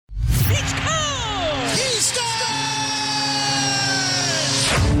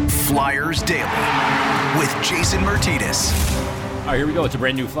Flyers Daily with Jason Myrtetus. All right, here we go. It's a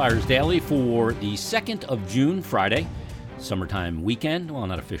brand new Flyers Daily for the 2nd of June, Friday. Summertime weekend. Well,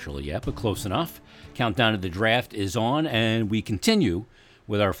 not officially yet, but close enough. Countdown to the draft is on, and we continue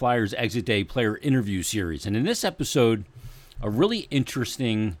with our Flyers Exit Day player interview series. And in this episode, a really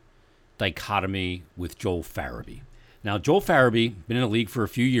interesting dichotomy with Joel Farabee. Now, Joel Farabee, been in the league for a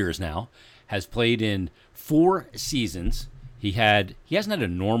few years now, has played in 4 seasons. He hasn't had a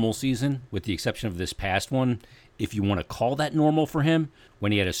normal season, with the exception of this past one, if you want to call that normal for him,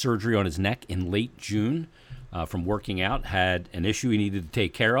 when he had a surgery on his neck in late June from working out, had an issue he needed to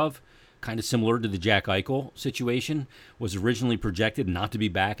take care of, kind of similar to the Jack Eichel situation, was originally projected not to be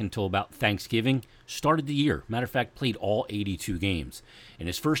back until about Thanksgiving, started the year. Matter of fact, played all 82 games. In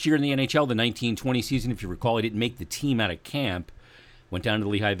his first year in the NHL, the 1920 season, if you recall, he didn't make the team out of camp, went down to the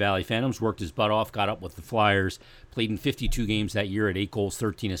Lehigh Valley Phantoms, worked his butt off, got up with the Flyers, played in 52 games that year at 8 goals,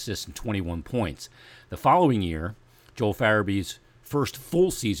 13 assists, and 21 points. The following year, Joel Farabee's first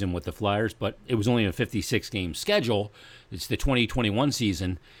full season with the Flyers, but it was only a 56-game schedule. It's the 2021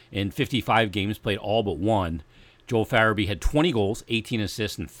 season. In 55 games, played all but one. Joel Farabee had 20 goals, 18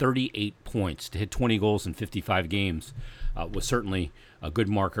 assists, and 38 points. To hit 20 goals in 55 games was certainly a good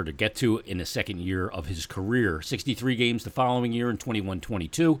marker to get to in the second year of his career. 63 games the following year in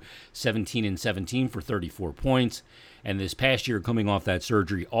 21-22, 17-17 for 34 points. And this past year, coming off that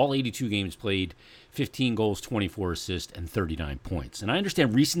surgery, all 82 games played, 15 goals, 24 assists, and 39 points. And I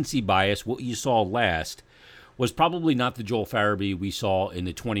understand recency bias. What you saw last was probably not the Joel Farabee we saw in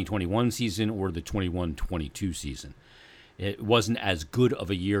the 2021 season or the 21-22 season. It wasn't as good of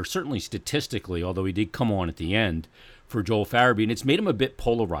a year, certainly statistically, although he did come on at the end for Joel Farabee. And it's made him a bit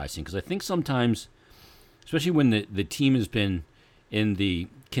polarizing because I think sometimes, especially when the team has been in the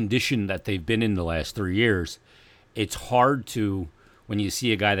condition that they've been in the last 3 years, it's hard to, when you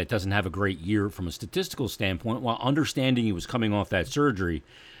see a guy that doesn't have a great year from a statistical standpoint, while understanding he was coming off that surgery,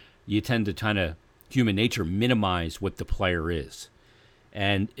 you tend to kind of, human nature, minimize what the player is.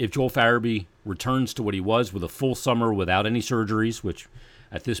 And if Joel Farabee returns to what he was with a full summer without any surgeries, which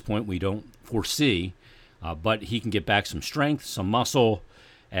at this point we don't foresee, but he can get back some strength, some muscle,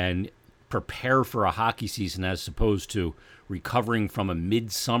 and prepare for a hockey season as opposed to recovering from a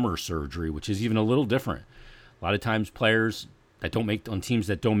midsummer surgery, which is even a little different. A lot of times players that don't make, on teams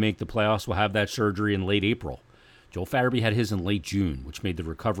that don't make the playoffs, will have that surgery in late April. Joel Farabee had his in late June, which made the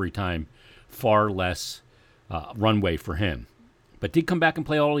recovery time far less runway for him. But did come back and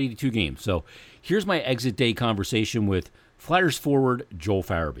play all 82 games. So here's my exit day conversation with Flyers forward Joel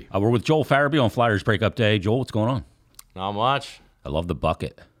Farabee. We're with Joel Farabee on Flyers Breakup Day. Joel, what's going on? Not much. I love the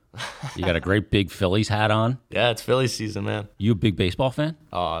bucket. You got a great big Phillies hat on. Yeah, it's Phillies season, man. You a big baseball fan?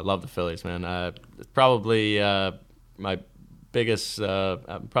 Oh, I love the Phillies, man. It's probably my biggest,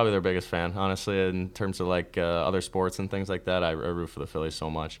 probably their biggest fan, honestly, in terms of like other sports and things like that. I root for the Phillies so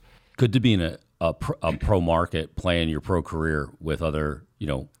much. Good to be in a pro market, playing your pro career with other,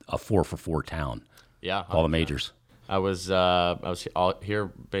 a 4-for-4 town. Yeah, all the majors. I was all here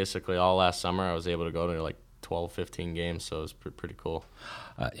basically all last summer. I was able to go to like 12, 15 games, so it was pretty cool.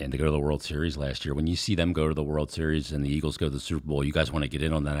 And to go to the World Series last year. When you see them go to the World Series and the Eagles go to the Super Bowl, you guys want to get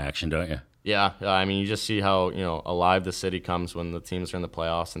in on that action, don't you? Yeah, I mean, you just see how, alive the city comes when the teams are in the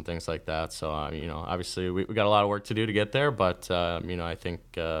playoffs and things like that. So, obviously we got a lot of work to do to get there, but, I think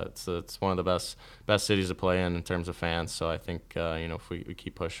it's one of the best cities to play in terms of fans. So I think, if we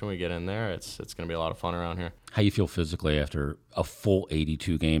keep pushing, we get in there, it's going to be a lot of fun around here. How you feel physically after a full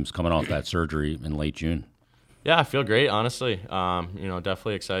 82 games coming off that surgery in late June? Yeah, I feel great, honestly.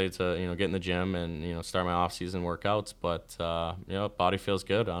 Definitely excited to, get in the gym and, start my off-season workouts. But, body feels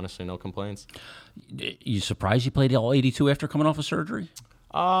good, honestly, no complaints. You surprised you played all 82 after coming off a surgery?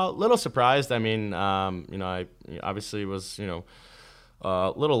 Little surprised. I mean, I obviously was,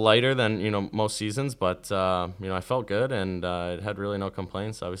 a little lighter than, most seasons. But, I felt good and had really no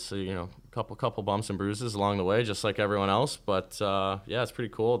complaints. Obviously, couple bumps and bruises along the way, just like everyone else. But it's pretty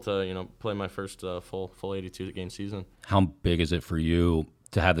cool to play my first full 82 game season. How big is it for you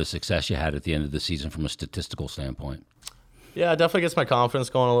to have the success you had at the end of the season from a statistical standpoint? Yeah, it definitely gets my confidence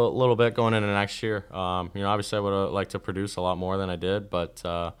going a little bit going into next year. Obviously I would have liked to produce a lot more than I did, but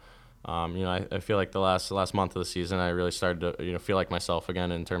I feel like the last month of the season I really started to feel like myself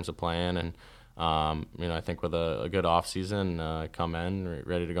again in terms of playing. And I think with a good off season, come in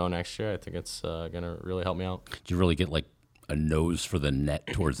ready to go next year, I think it's going to really help me out. Did you really get like a nose for the net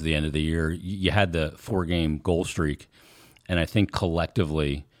towards the end of the year? You had the 4-game goal streak, and I think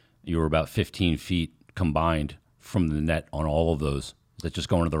collectively you were about 15 feet combined from the net on all of those. Is that just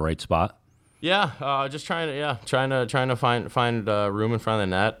going to the right spot? Yeah, just trying to find room in front of the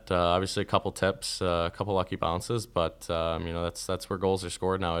net. Obviously, a couple tips, a couple lucky bounces, but that's where goals are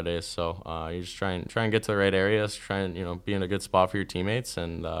scored nowadays. So you just try and get to the right areas, try and be in a good spot for your teammates,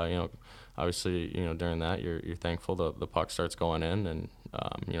 and obviously during that you're thankful the puck starts going in, and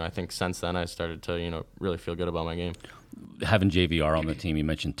I think since then I started to really feel good about my game. Having JVR on the team, you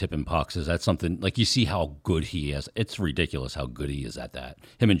mentioned tipping pucks. Is that something, like, you see how good he is? It's ridiculous how good he is at that.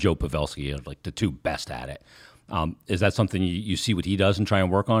 Him and Joe Pavelski are like the two best at it. Is that something you see what he does and try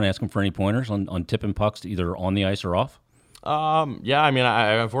and work on? Ask him for any pointers on tipping pucks, either on the ice or off? Yeah, I mean,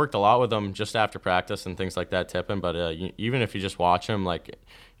 I've worked a lot with him just after practice and things like that, tipping. But even if you just watch him, like,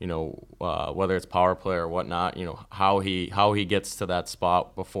 whether it's power play or whatnot, how he gets to that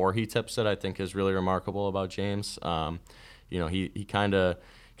spot before he tips it, I think is really remarkable about James. He kind of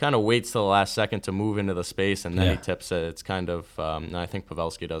waits till the last second to move into the space, and then he tips it. It's kind of, and I think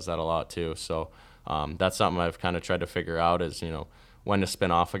Pavelski does that a lot too. So that's something I've kind of tried to figure out is, when to spin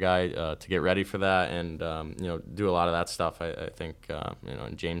off a guy to get ready for that, and do a lot of that stuff. I think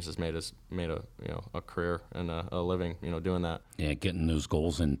and James has made a career and a living doing that. Yeah, getting those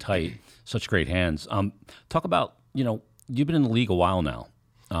goals in tight. Such great hands. Talk about you've been in the league a while now.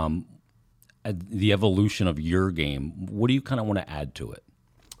 The evolution of your game. What do you kind of want to add to it?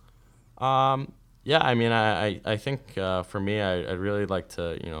 Yeah, I mean, I think for me, I'd really like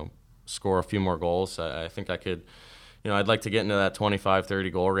to score a few more goals. I think I could. I'd like to get into that 25, 30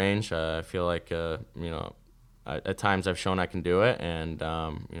 goal range. I feel like, at times I've shown I can do it. And,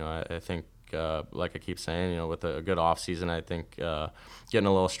 I think, like I keep saying, with a good off season, I think getting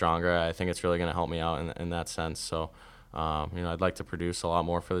a little stronger, I think it's really going to help me out in that sense. So, I'd like to produce a lot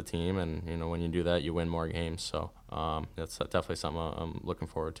more for the team. And, when you do that, you win more games. So that's definitely something I'm looking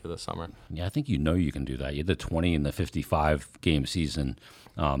forward to this summer. Yeah, I think you can do that. You had the 20 and the 55 game season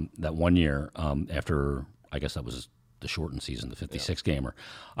that one year after, I guess that was the shortened season, the 56-gamer.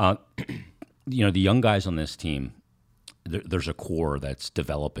 The young guys on this team, there's a core that's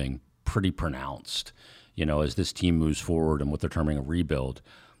developing pretty pronounced, as this team moves forward and what they're terming a rebuild.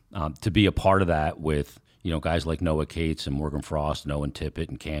 To be a part of that with, guys like Noah Cates and Morgan Frost and Owen Tippett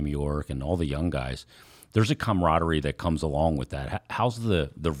and Cam York and all the young guys, there's a camaraderie that comes along with that. How's the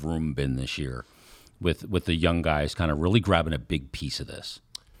room been this year with the young guys kind of really grabbing a big piece of this?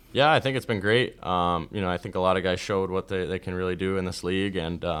 Yeah, I think it's been great. I think a lot of guys showed what they can really do in this league,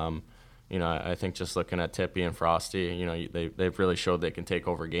 and I think just looking at Tippy and Frosty, they've really showed they can take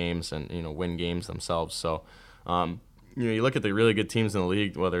over games and win games themselves. So, you look at the really good teams in the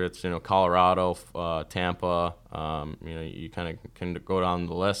league, whether it's Colorado, Tampa, you kind of can go down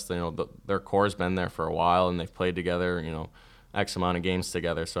the list. Their core's been there for a while, and they've played together, X amount of games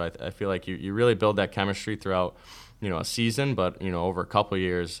together. So I feel like you really build that chemistry throughout a season, but over a couple of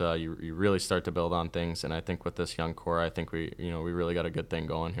years, you really start to build on things. And I think with this young core, I think we really got a good thing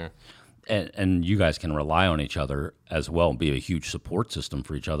going here. And you guys can rely on each other as well and be a huge support system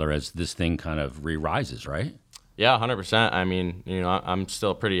for each other as this thing kind of re-rises, right? Yeah, 100%. I mean, I'm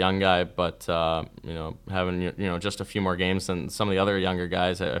still a pretty young guy, but having just a few more games than some of the other younger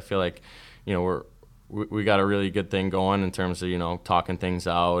guys, I feel like we got a really good thing going in terms of talking things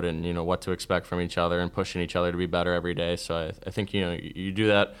out and what to expect from each other and pushing each other to be better every day. So I think you do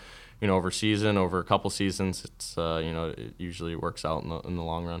that over a couple seasons. It's it usually works out in the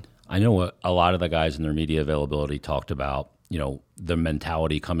long run. I know a lot of the guys in their media availability talked about the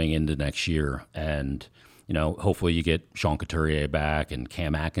mentality coming into next year, and hopefully you get Sean Couturier back and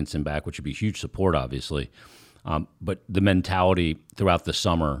Cam Atkinson back, which would be huge support, obviously. But the mentality throughout the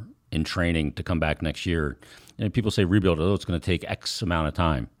summer in training to come back next year, people say rebuild, it's going to take X amount of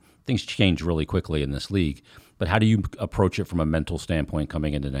time. Things change really quickly in this league. But how do you approach it from a mental standpoint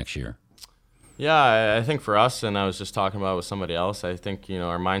coming into next year? Yeah, I think for us, and I was just talking about it with somebody else, I think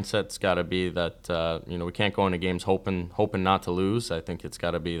our mindset's got to be that we can't go into games hoping not to lose. I think it's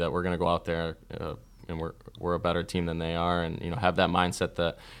got to be that we're going to go out there and we're a better team than they are, and have that mindset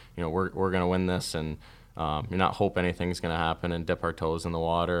that we're going to win this, and you're not hope anything's going to happen and dip our toes in the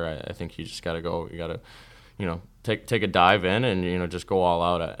water. I think you just got to go. You got to take a dive in and just go all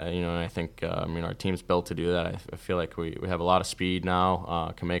out. And I think our team's built to do that. I feel like we have a lot of speed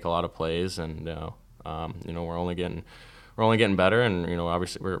now, can make a lot of plays, and we're only getting better. And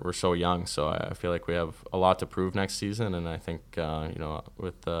obviously we're so young, so I feel like we have a lot to prove next season. And I think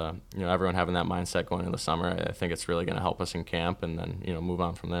with everyone having that mindset going into the summer, I think it's really going to help us in camp, and then move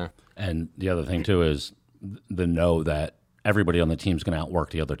on from there. And the other thing too is the know that everybody on the team is going to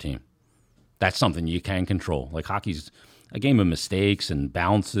outwork the other team. That's something you can control. Like hockey's a game of mistakes and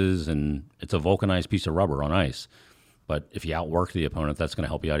bounces, and it's a vulcanized piece of rubber on ice. But if you outwork the opponent, that's going to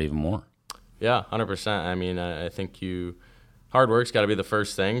help you out even more. Yeah, 100%. I mean, I think hard work's got to be the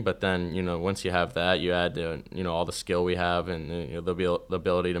first thing, but then, once you have that, you add, all the skill we have and the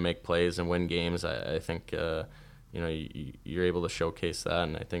ability to make plays and win games. I think, you're able to showcase that,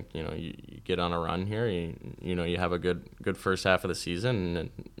 and I think, you get on a run here, you have a good first half of the season,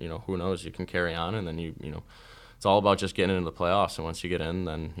 and, who knows, you can carry on, and then it's all about just getting into the playoffs, and once you get in,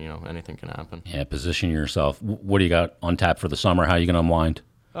 then, anything can happen. Yeah, position yourself. What do you got on tap for the summer? How are you going to unwind?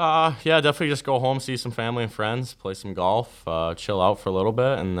 Yeah, definitely just go home, see some family and friends, play some golf, chill out for a little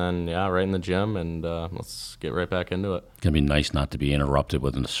bit, and then, right in the gym, and let's get right back into it. It's going to be nice not to be interrupted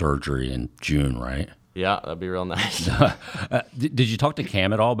with a surgery in June, right? Yeah, that'd be real nice. Did you talk to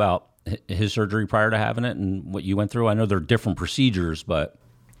Cam at all about his surgery prior to having it and what you went through? I know they're different procedures, but...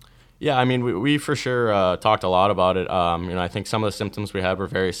 Yeah, I mean, we for sure talked a lot about it. I think some of the symptoms we had were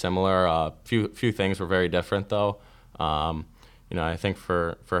very similar. Few things were very different, though. I think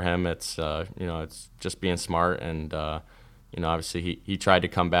for him, it's it's just being smart, and obviously he tried to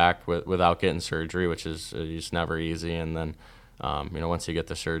come back without getting surgery, which is just never easy. And then once you get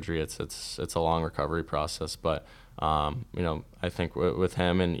the surgery, it's a long recovery process. But I think with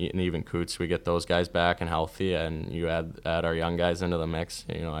him and even Coots, we get those guys back and healthy, and you add our young guys into the mix.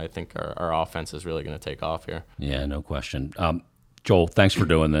 I think our offense is really going to take off here. Yeah, no question. Joel, thanks for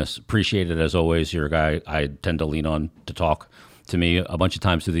doing this. Appreciate it as always. You're a guy I tend to lean on to talk to me a bunch of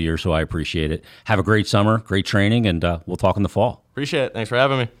times through the year, so I appreciate it. Have a great summer, great training, and we'll talk in the fall. Appreciate it. Thanks for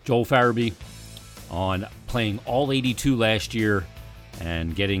having me. Joel Farabee on playing all 82 last year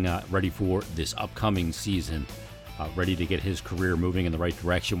and getting ready for this upcoming season, ready to get his career moving in the right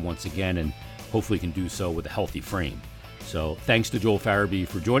direction once again, and hopefully can do so with a healthy frame. So thanks to Joel Farabee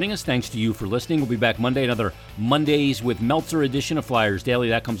for joining us. Thanks to you for listening. We'll be back Monday, another Mondays with Meltzer edition of Flyers Daily.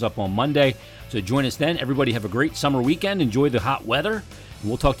 That comes up on Monday. So join us then. Everybody have a great summer weekend. Enjoy the hot weather. And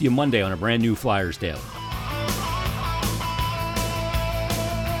we'll talk to you Monday on a brand new Flyers Daily.